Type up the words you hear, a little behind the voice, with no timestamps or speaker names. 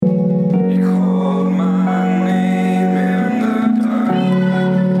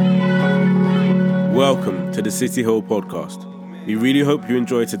to the City Hill podcast. We really hope you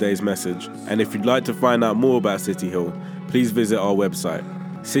enjoyed today's message, and if you'd like to find out more about City Hill, please visit our website,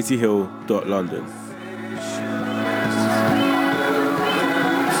 cityhill.london.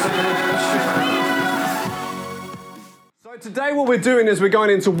 So today what we're doing is we're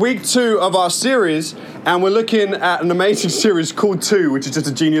going into week 2 of our series, and we're looking at an amazing series called 2, which is just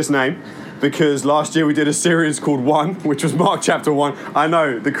a genius name, because last year we did a series called 1, which was Mark chapter 1. I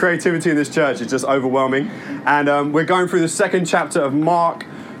know, the creativity in this church is just overwhelming. And we're going through the second chapter of Mark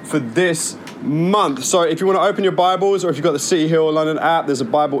for this month. So if you want to open your Bibles, or if you've got the City Hill London app, there's a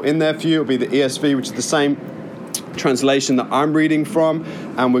Bible in there for you. It'll be the ESV, which is the same translation that I'm reading from.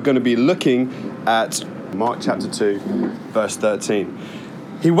 And we're going to be looking at Mark chapter 2, verse 13.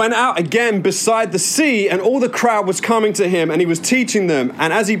 He went out again beside the sea, and all the crowd was coming to him, and he was teaching them.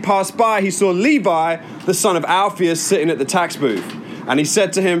 And as he passed by, he saw Levi, the son of Alphaeus, sitting at the tax booth. And he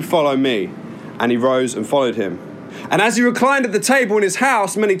said to him, "Follow me." And he rose and followed him. And as he reclined at the table in his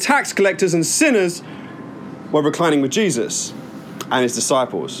house, many tax collectors and sinners were reclining with Jesus and his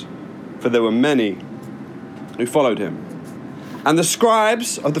disciples, for there were many who followed him. And the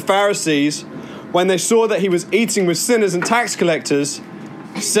scribes of the Pharisees, when they saw that he was eating with sinners and tax collectors,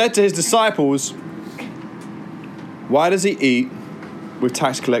 said to his disciples, "Why does he eat with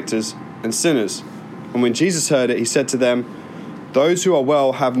tax collectors and sinners?" And when Jesus heard it, he said to them, "Those who are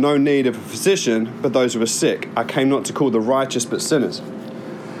well have no need of a physician, but those who are sick. I came not to call the righteous, but sinners."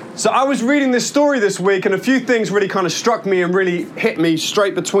 So I was reading this story this week, and a few things really kind of struck me and really hit me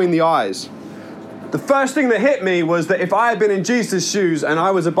straight between the eyes. The first thing that hit me was that if I had been in Jesus' shoes and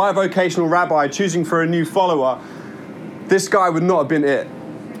I was a bivocational rabbi choosing for a new follower, this guy would not have been it.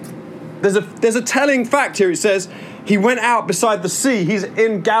 There's a telling fact here. It says he went out beside the sea. He's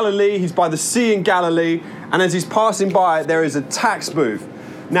in Galilee. He's by the sea in Galilee. And as he's passing by, there is a tax booth.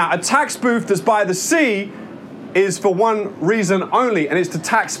 Now, a tax booth that's by the sea is for one reason only, and it's to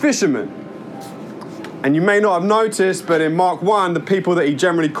tax fishermen. And you may not have noticed, but in Mark 1, the people that he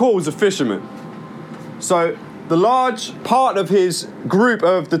generally calls are fishermen. So the large part of his group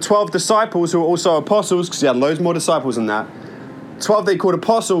of the 12 disciples, who are also apostles, because he had loads more disciples than that, 12 they called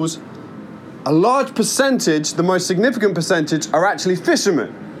apostles, a large percentage, the most significant percentage, are actually fishermen.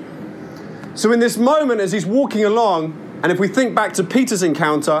 So in this moment, as he's walking along, and if we think back to Peter's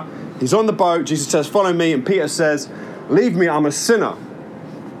encounter, he's on the boat, Jesus says, "Follow me," and Peter says, "Leave me, I'm a sinner.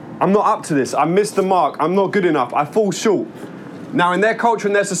 I'm not up to this. I missed the mark. I'm not good enough. I fall short." Now, in their culture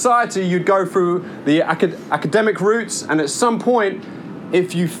and their society, you'd go through the academic routes, and at some point,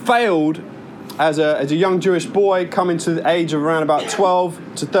 if you failed as a young Jewish boy coming to the age of around about 12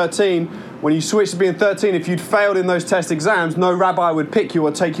 to 13, when you switched to being 13, if you'd failed in those test exams, no rabbi would pick you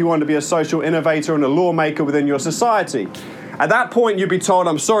or take you on to be a social innovator and a lawmaker within your society. At that point, you'd be told,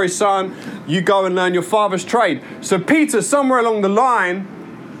 "I'm sorry, son, you go and learn your father's trade." So Peter, somewhere along the line,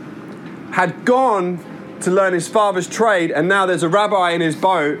 had gone to learn his father's trade, and now there's a rabbi in his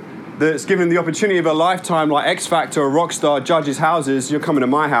boat that's given him the opportunity of a lifetime, like X Factor, a rock star, judges houses. "You're coming to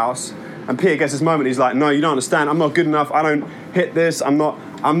my house." And Peter gets this moment, he's like, "No, you don't understand. I'm not good enough. I don't hit this. I'm not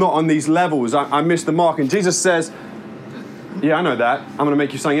on these levels. I missed the mark." And Jesus says, "Yeah, I know that. I'm going to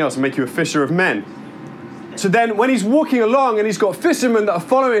make you something else and make you a fisher of men." So then when he's walking along and he's got fishermen that are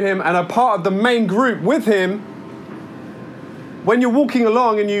following him and are part of the main group with him, when you're walking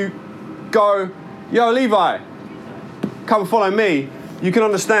along and you go, "Yo, Levi, come follow me," you can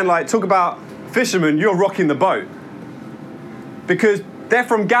understand, like, talk about fishermen, you're rocking the boat. Because they're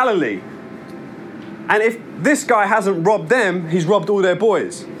from Galilee. And if this guy hasn't robbed them, he's robbed all their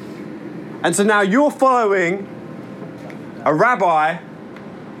boys. And so now you're following a rabbi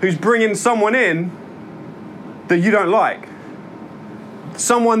who's bringing someone in that you don't like.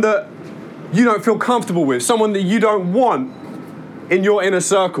 Someone that you don't feel comfortable with. Someone that you don't want in your inner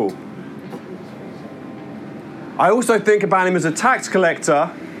circle. I also think about him as a tax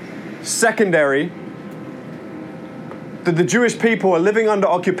collector, secondary, that the Jewish people are living under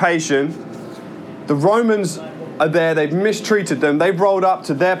occupation. The Romans are there, they've mistreated them, they've rolled up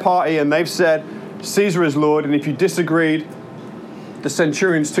to their party and they've said, "Caesar is Lord," and if you disagreed, the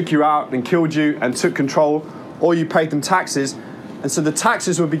centurions took you out and killed you and took control, or you paid them taxes. And so the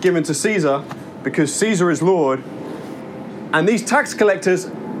taxes would be given to Caesar because Caesar is Lord. And these tax collectors,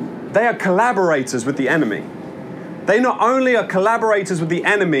 they are collaborators with the enemy. They not only are collaborators with the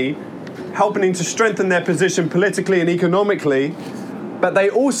enemy, helping to strengthen their position politically and economically, but they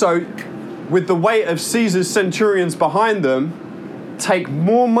also, with the weight of Caesar's centurions behind them, take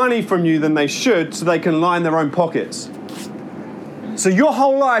more money from you than they should so they can line their own pockets. So your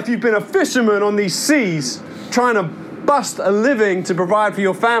whole life you've been a fisherman on these seas trying to bust a living to provide for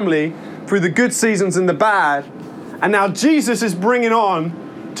your family through the good seasons and the bad. And now Jesus is bringing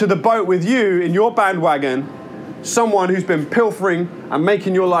on to the boat with you in your bandwagon someone who's been pilfering and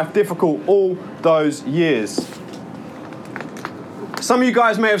making your life difficult all those years. Some of you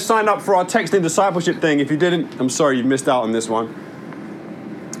guys may have signed up for our texting discipleship thing. If you didn't, I'm sorry, you've missed out on this one.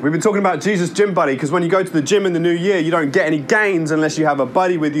 We've been talking about Jesus Gym Buddy, because when you go to the gym in the new year, you don't get any gains unless you have a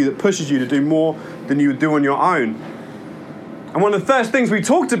buddy with you that pushes you to do more than you would do on your own. And one of the first things we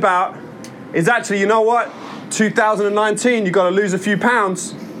talked about is actually, you know what? 2019, you've got to lose a few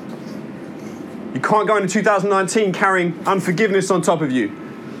pounds. You can't go into 2019 carrying unforgiveness on top of you.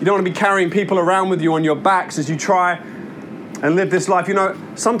 You don't want to be carrying people around with you on your backs as you try and live this life. You know,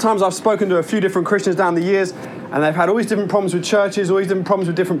 sometimes I've spoken to a few different Christians down the years, and they've had all these different problems with churches, all these different problems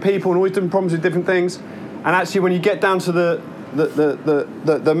with different people, and all these different problems with different things. And actually, when you get down to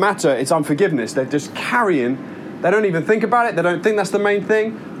the matter, it's unforgiveness. They're just carrying. They don't even think about it. They don't think that's the main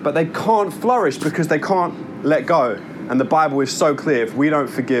thing, but they can't flourish because they can't let go. And the Bible is so clear. If we don't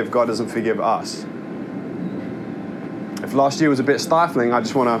forgive, God doesn't forgive us. If last year was a bit stifling, I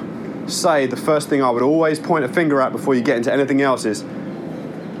just want to say the first thing I would always point a finger at before you get into anything else is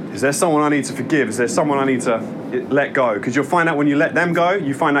there someone I need to forgive? Is there someone I need to let go? Because you'll find out when you let them go,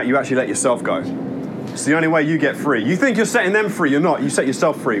 you find out you actually let yourself go. It's the only way you get free. You think you're setting them free, you're not. You set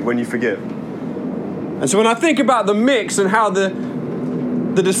yourself free when you forgive. And so when I think about the mix and how the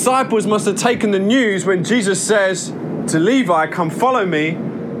disciples must have taken the news when Jesus says to Levi, come follow me,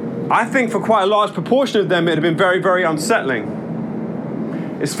 I think for quite a large proportion of them it had been very, very unsettling.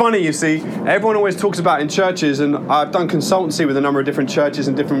 It's funny, you see, everyone always talks about in churches, and I've done consultancy with a number of different churches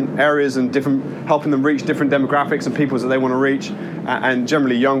in different areas and helping them reach different demographics and people that they want to reach, and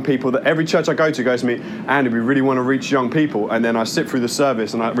generally young people. That every church I go to goes to me, Andy, we really want to reach young people. And then I sit through the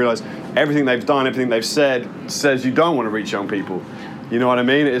service and I realize everything they've done, everything they've said says you don't want to reach young people. You know what I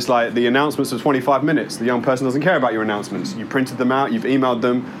mean? It's like the announcements are 25 minutes. The young person doesn't care about your announcements. You printed them out, you've emailed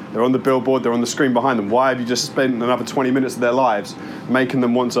them, they're on the billboard, they're on the screen behind them. Why have you just spent another 20 minutes of their lives making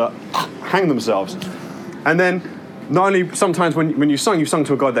them want to hang themselves? And then not only sometimes when you've sung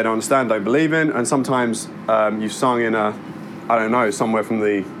to a God they don't understand, don't believe in, and sometimes you've sung in somewhere from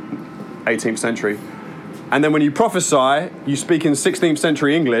the 18th century. And then when you prophesy, you speak in 16th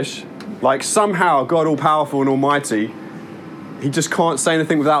century English, like somehow God all-powerful and almighty, he just can't say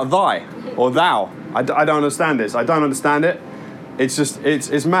anything without thy or thou. I don't understand this. I don't understand it. It's just,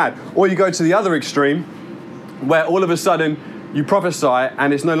 it's mad. Or you go to the other extreme, where all of a sudden you prophesy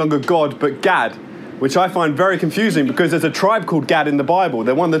and it's no longer God, but Gad, which I find very confusing because there's a tribe called Gad in the Bible.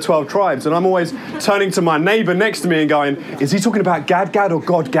 They're one of the 12 tribes. And I'm always turning to my neighbor next to me and going, is he talking about Gad or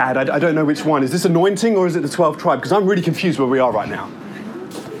God Gad? I don't know which one. Is this anointing or is it the 12 tribe? Because I'm really confused where we are right now.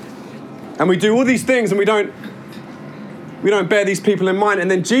 And we do all these things and we don't bear these people in mind. And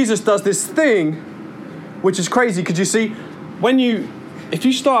then Jesus does this thing, which is crazy, because you see, if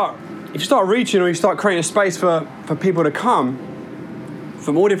you start reaching or you start creating a space for people to come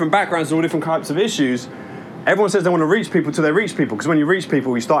from all different backgrounds and all different types of issues, everyone says they want to reach people till they reach people, because when you reach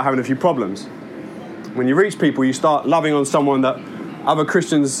people, you start having a few problems. When you reach people, you start loving on someone that other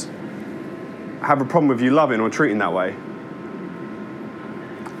Christians have a problem with you loving or treating that way.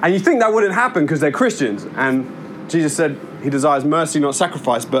 And you think that wouldn't happen because they're Christians, and Jesus said he desires mercy, not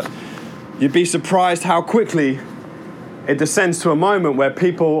sacrifice, but you'd be surprised how quickly it descends to a moment where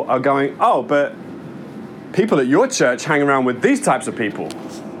people are going, oh, but people at your church hang around with these types of people.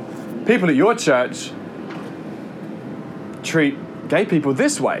 People at your church treat gay people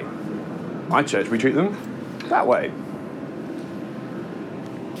this way. My church, we treat them that way.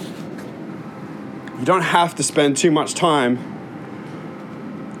 You don't have to spend too much time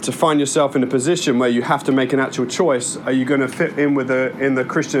to find yourself in a position where you have to make an actual choice. Are you going to fit in in the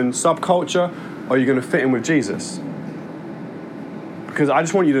Christian subculture, or are you going to fit in with Jesus? Because I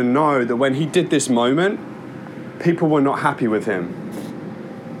just want you to know that when he did this moment, people were not happy with him.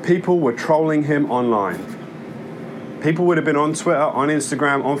 People were trolling him online. People would have been on Twitter, on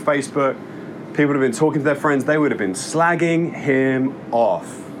Instagram, on Facebook. People would have been talking to their friends. They would have been slagging him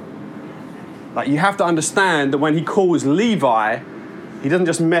off. Like, you have to understand that when he calls Levi, he doesn't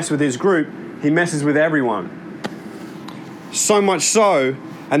just mess with his group, he messes with everyone. So much so,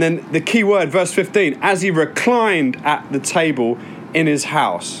 and then the key word, verse 15, as he reclined at the table in his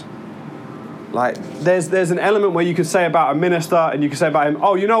house. Like, there's an element where you could say about a minister and you could say about him,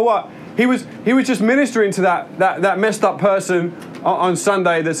 oh, you know what? He was just ministering to that messed up person on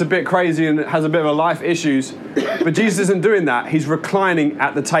Sunday that's a bit crazy and has a bit of life issues. But Jesus isn't doing that. He's reclining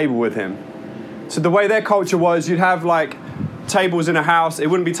at the table with him. So the way their culture was, you'd have like tables in a house. It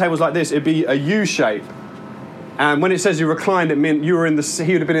wouldn't be tables like this. It'd be a U shape. And when it says he reclined, it meant he would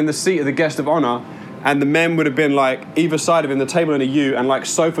have been in the seat of the guest of honor, and the men would have been like either side of him, the table in a U, and like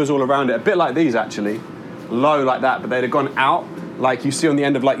sofas all around it, a bit like these actually, low like that, but they'd have gone out like you see on the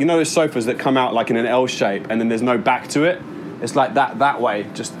end of like, you know those sofas that come out like in an L shape and then there's no back to it? It's like that way,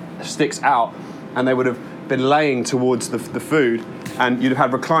 just sticks out, and they would have been laying towards the food, and you'd have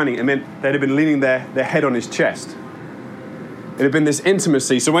had reclining. It meant they'd have been leaning their head on his chest. It had been this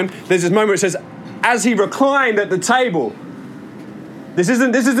intimacy. So when there's this moment where it says, as he reclined at the table, this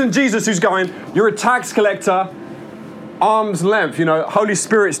isn't Jesus who's going, you're a tax collector, arm's length, Holy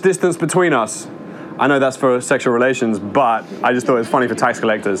Spirit's distance between us. I know that's for sexual relations, but I just thought it was funny for tax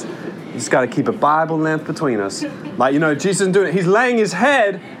collectors. You just got to keep a Bible length between us. Like, Jesus isn't doing it. He's laying his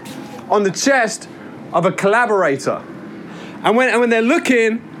head on the chest of a collaborator. And when they're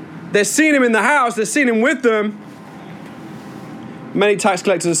looking, they're seeing him in the house, they're seeing him with them. Many tax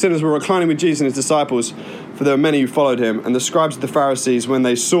collectors and sinners were reclining with Jesus and his disciples, for there were many who followed him. And the scribes of the Pharisees, when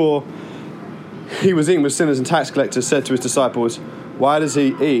they saw he was eating with sinners and tax collectors, said to his disciples, why does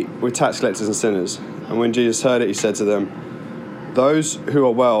he eat with tax collectors and sinners? And when Jesus heard it, he said to them, those who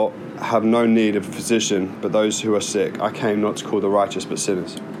are well have no need of a physician, but those who are sick. I came not to call the righteous, but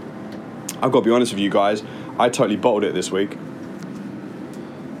sinners. I've got to be honest with you guys, I totally bottled it this week.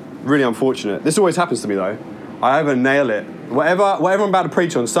 Really unfortunate. This always happens to me though. I either nail it. Whatever I'm about to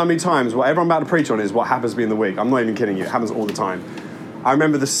preach on, so many times, whatever I'm about to preach on is what happens to me in the week. I'm not even kidding you. It happens all the time. I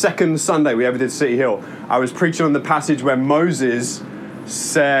remember the second Sunday we ever did City Hill, I was preaching on the passage where Moses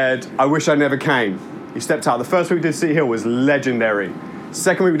said, I wish I never came. He stepped out. The first week we did City Hill was legendary.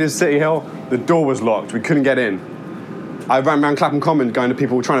 Second week we did City Hill, the door was locked. We couldn't get in. I ran around Clapham Common going to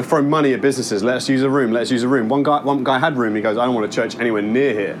people trying to throw money at businesses. Let us use a room, let us use a room. One guy had room. He goes, I don't want a church anywhere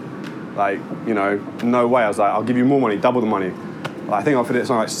near here. Like, no way. I was like, I'll give you more money, double the money. I think I offered it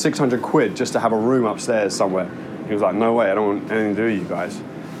something like 600 quid just to have a room upstairs somewhere. He was like, no way, I don't want anything to do with you guys.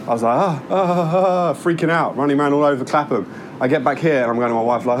 I was like, freaking out, running around all over Clapham. I get back here and I'm going to my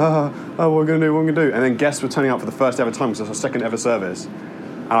wife like, what are we going to do? And then guests were turning up for the first ever time because it was our second ever service.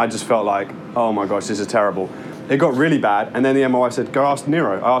 And I just felt like, oh my gosh, this is terrible. It got really bad. And then my wife said, go ask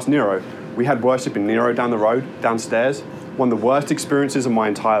Nero. I asked Nero. We had worship in Nero down the road, downstairs. One of the worst experiences of my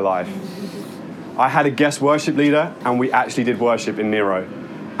entire life. I had a guest worship leader and we actually did worship in Nero.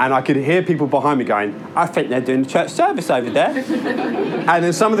 And I could hear people behind me going, I think they're doing church service over there. And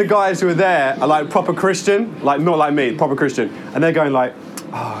then some of the guys who were there are like proper Christian, like not like me, proper Christian. And they're going like,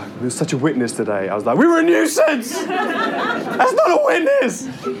 there was such a witness today. I was like, we were a nuisance. That's not a witness.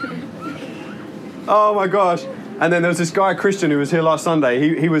 Oh my gosh. And then there was this guy, Christian, who was here last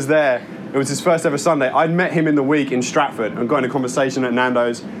Sunday. He was there. It was his first ever Sunday. I'd met him in the week in Stratford and got in a conversation at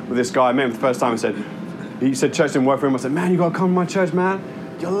Nando's with this guy. I met him for the first time and he said church didn't work for him. I said, man, you got to come to my church, man.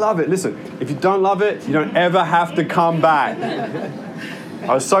 You'll love it. Listen, if you don't love it, you don't ever have to come back.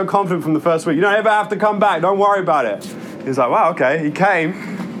 I was so confident from the first week. You don't ever have to come back. Don't worry about it. He was like, wow, okay. He came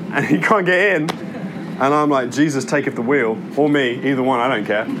and he can't get in. And I'm like, Jesus taketh the wheel. Or me, either one, I don't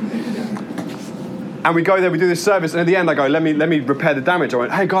care. And we go there, we do this service, and at the end I go, let me repair the damage. I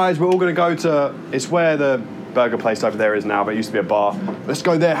went, hey guys, we're all going to go to, it's where the burger place over there is now, but it used to be a bar. Let's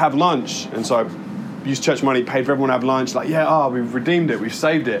go there, have lunch. And so I used church money, paid for everyone to have lunch. Like, we've redeemed it, we've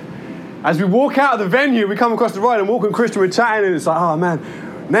saved it. As we walk out of the venue, we come across the road and walk and Christian, we're chatting, and it's like, oh man,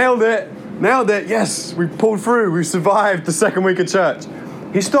 nailed it, yes, we pulled through, we survived the second week of church.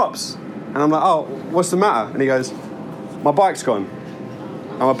 He stops, and I'm like, oh, what's the matter? And he goes, my bike's gone.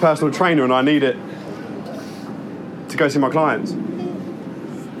 I'm a personal trainer and I need it to go see my clients.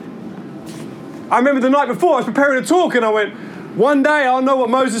 I remember the night before I was preparing a talk and I went, one day I'll know what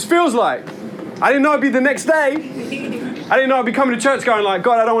Moses feels like. I didn't know it'd be the next day. I didn't know I'd be coming to church going like,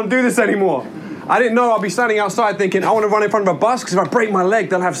 God, I don't want to do this anymore. I didn't know I'd be standing outside thinking, I want to run in front of a bus because if I break my leg,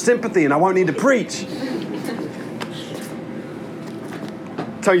 they'll have sympathy and I won't need to preach.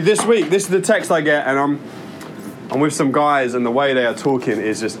 I tell you, this week, this is the text I get, and I'm with some guys, and the way they are talking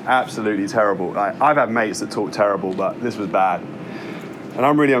is just absolutely terrible. Like, I've had mates that talk terrible, but this was bad. And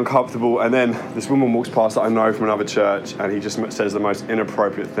I'm really uncomfortable, and then this woman walks past that I know from another church, and he just says the most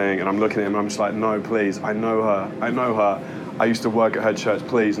inappropriate thing, and I'm looking at him, and I'm just like, no, please, I know her. I used to work at her church,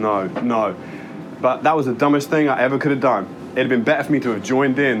 please, no. But that was the dumbest thing I ever could have done. It'd have been better for me to have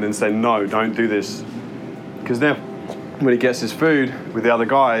joined in than say, no, don't do this. Because then, when he gets his food with the other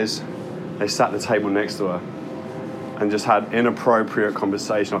guys, they sat at the table next to her and just had inappropriate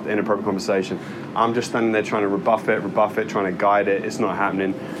conversation after inappropriate conversation. I'm just standing there trying to rebuff it, trying to guide it. It's not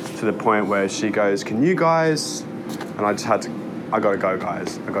happening, to the point where she goes, can you guys? And I gotta go,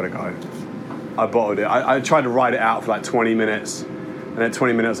 guys. I gotta go. I bottled it. I tried to ride it out for like 20 minutes. And at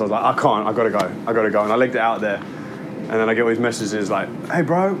 20 minutes, I was like, I can't, I gotta go. And I legged it out there. And then I get all these messages like, hey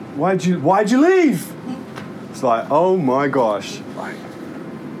bro, why'd you leave? It's like, oh my gosh, like,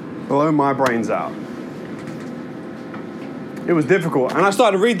 blow my brains out. It was difficult. And I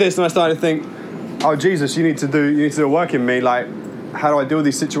started to read this and I started to think, oh Jesus, you need to do a work in me. Like, how do I deal with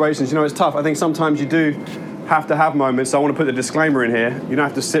these situations? You know, it's tough. I think sometimes you do have to have moments. So I want to put the disclaimer in here. You don't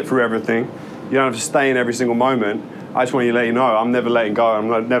have to sit through everything. You don't have to stay in every single moment. I just want to let you know, I'm never letting go.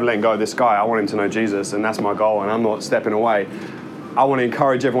 I'm never letting go of this guy. I want him to know Jesus, and that's my goal, and I'm not stepping away. I want to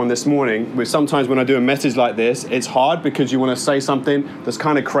encourage everyone this morning. Sometimes when I do a message like this, it's hard because you want to say something that's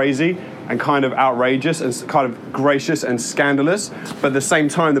kind of crazy and kind of outrageous and kind of gracious and scandalous. But at the same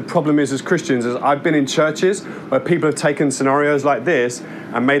time, the problem is as Christians, is I've been in churches where people have taken scenarios like this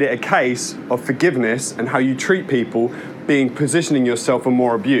and made it a case of forgiveness and how you treat people positioning yourself for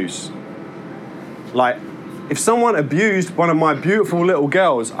more abuse. Like, if someone abused one of my beautiful little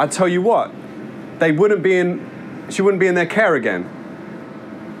girls, I tell you what, she wouldn't be in their care again.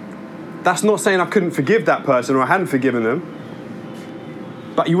 That's not saying I couldn't forgive that person or I hadn't forgiven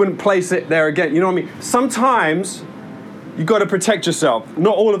them, but you wouldn't place it there again. You know what I mean? Sometimes you got to protect yourself.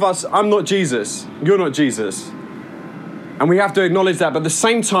 Not all of us, I'm not Jesus. You're not Jesus. And we have to acknowledge that. But at the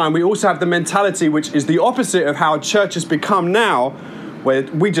same time, we also have the mentality, which is the opposite of how church has become now, where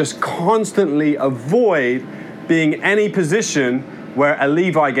we just constantly avoid being any position where a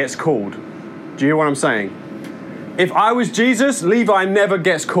Levi gets called. Do you hear what I'm saying? If I was Jesus, Levi never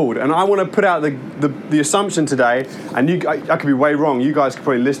gets called. And I want to put out the assumption today, and I could be way wrong. You guys could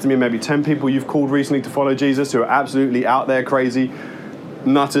probably list to me maybe 10 people you've called recently to follow Jesus who are absolutely out there crazy,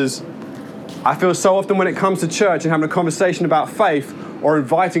 nutters. I feel so often when it comes to church and having a conversation about faith or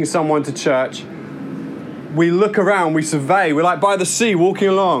inviting someone to church, we look around, we survey, we're like by the sea walking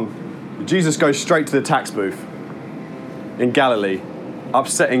along. Jesus goes straight to the tax booth in Galilee,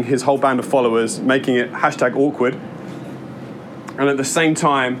 upsetting his whole band of followers, making it #awkward, and at the same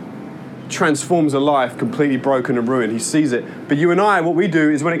time transforms a life completely broken and ruined. He sees it. But you and I, what we do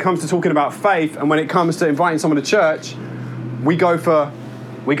is when it comes to talking about faith and when it comes to inviting someone to church, we go for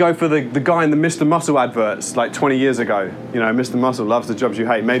the guy in the Mr. Muscle adverts like 20 years ago. You know, Mr. Muscle loves the jobs you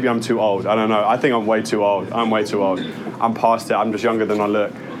hate. Maybe I'm too old. I don't know. I think I'm way too old. I'm way too old. I'm past it. I'm just younger than I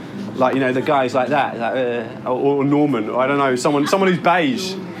look. Like, you know, the guys like that, like, or Norman, I don't know, someone who's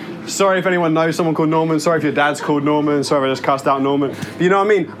beige. Sorry if anyone knows someone called Norman. Sorry if your dad's called Norman. Sorry if I just cussed out Norman. But you know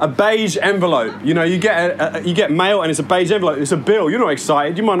what I mean? A beige envelope. You know, you get mail and it's a beige envelope. It's a bill. You're not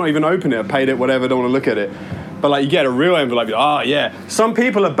excited. You might not even open it. I paid it, whatever. Don't want to look at it. But like, you get a real envelope. Oh yeah. Some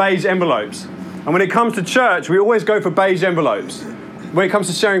people are beige envelopes. And when it comes to church, we always go for beige envelopes. When it comes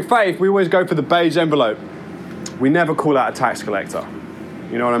to sharing faith, we always go for the beige envelope. We never call out a tax collector.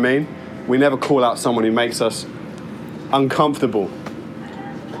 You know what I mean? We never call out someone who makes us uncomfortable.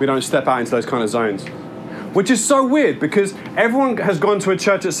 We don't step out into those kind of zones. Which is so weird because everyone has gone to a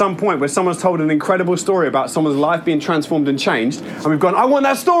church at some point where someone's told an incredible story about someone's life being transformed and changed. And we've gone, I want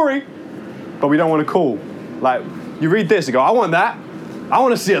that story. But we don't want to call. Like, you read this and go, I want that. I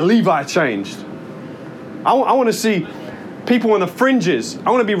want to see a Levi changed. I want to see people on the fringes. I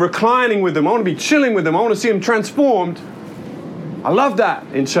want to be reclining with them. I want to be chilling with them. I want to see them transformed. I love that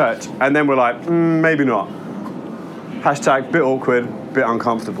in church. And then we're like, maybe not. #, bit awkward, bit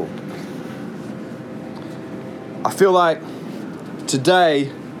uncomfortable. I feel like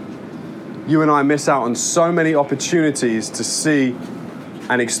today, you and I miss out on so many opportunities to see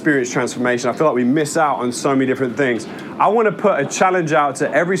and experience transformation. I feel like we miss out on so many different things. I want to put a challenge out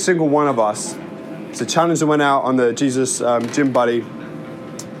to every single one of us. It's a challenge that went out on the Jesus Gym Buddy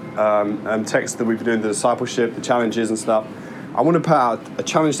text that we've been doing, the discipleship, the challenges and stuff. I want to put out a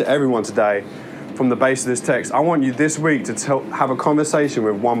challenge to everyone today from the base of this text. I want you this week to have a conversation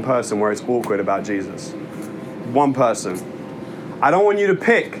with one person where it's awkward about Jesus. One person. I don't want you to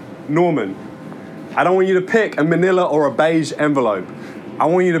pick Norman. I don't want you to pick a manila or a beige envelope. I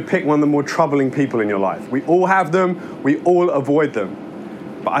want you to pick one of the more troubling people in your life. We all have them. We all avoid them.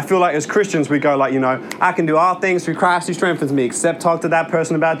 But I feel like as Christians, we go like, you know, I can do all things through Christ who strengthens me, except talk to that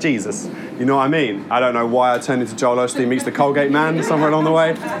person about Jesus. You know what I mean? I don't know why I turned into Joel Osteen meets the Colgate man somewhere along the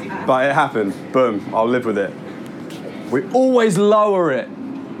way, but it happened. Boom, I'll live with it. We always lower it.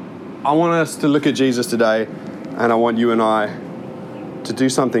 I want us to look at Jesus today, and I want you and I to do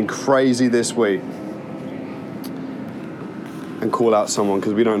something crazy this week and call out someone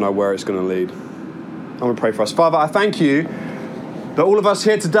because we don't know where it's going to lead. I'm going to pray for us. Father, I thank you that all of us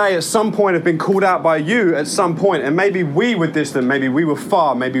here today at some point have been called out by you at some point, and maybe we were distant, maybe we were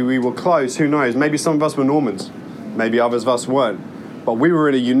far, maybe we were close, who knows? Maybe some of us were Normans, maybe others of us weren't, but we were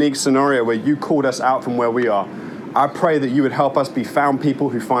in a unique scenario where you called us out from where we are. I pray that you would help us be found people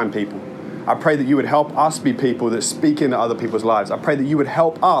who find people. I pray that you would help us be people that speak into other people's lives. I pray that you would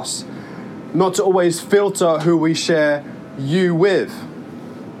help us not to always filter who we share you with,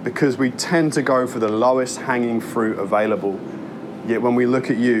 because we tend to go for the lowest hanging fruit available. Yet when we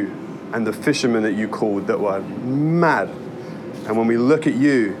look at you and the fishermen that you called that were mad, and when we look at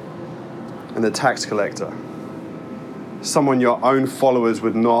you and the tax collector, someone your own followers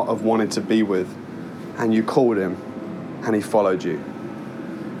would not have wanted to be with, and you called him and he followed you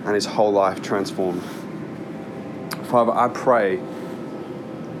and his whole life transformed. Father, I pray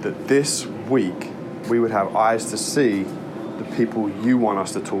that this week we would have eyes to see the people you want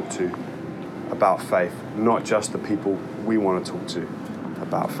us to talk to about faith, not just the people we want to talk to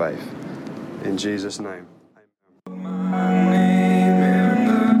about faith. In Jesus' name.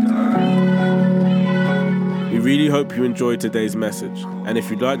 We really hope you enjoyed today's message, and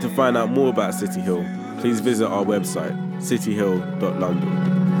if you'd like to find out more about City Hill, please visit our website, cityhill.london.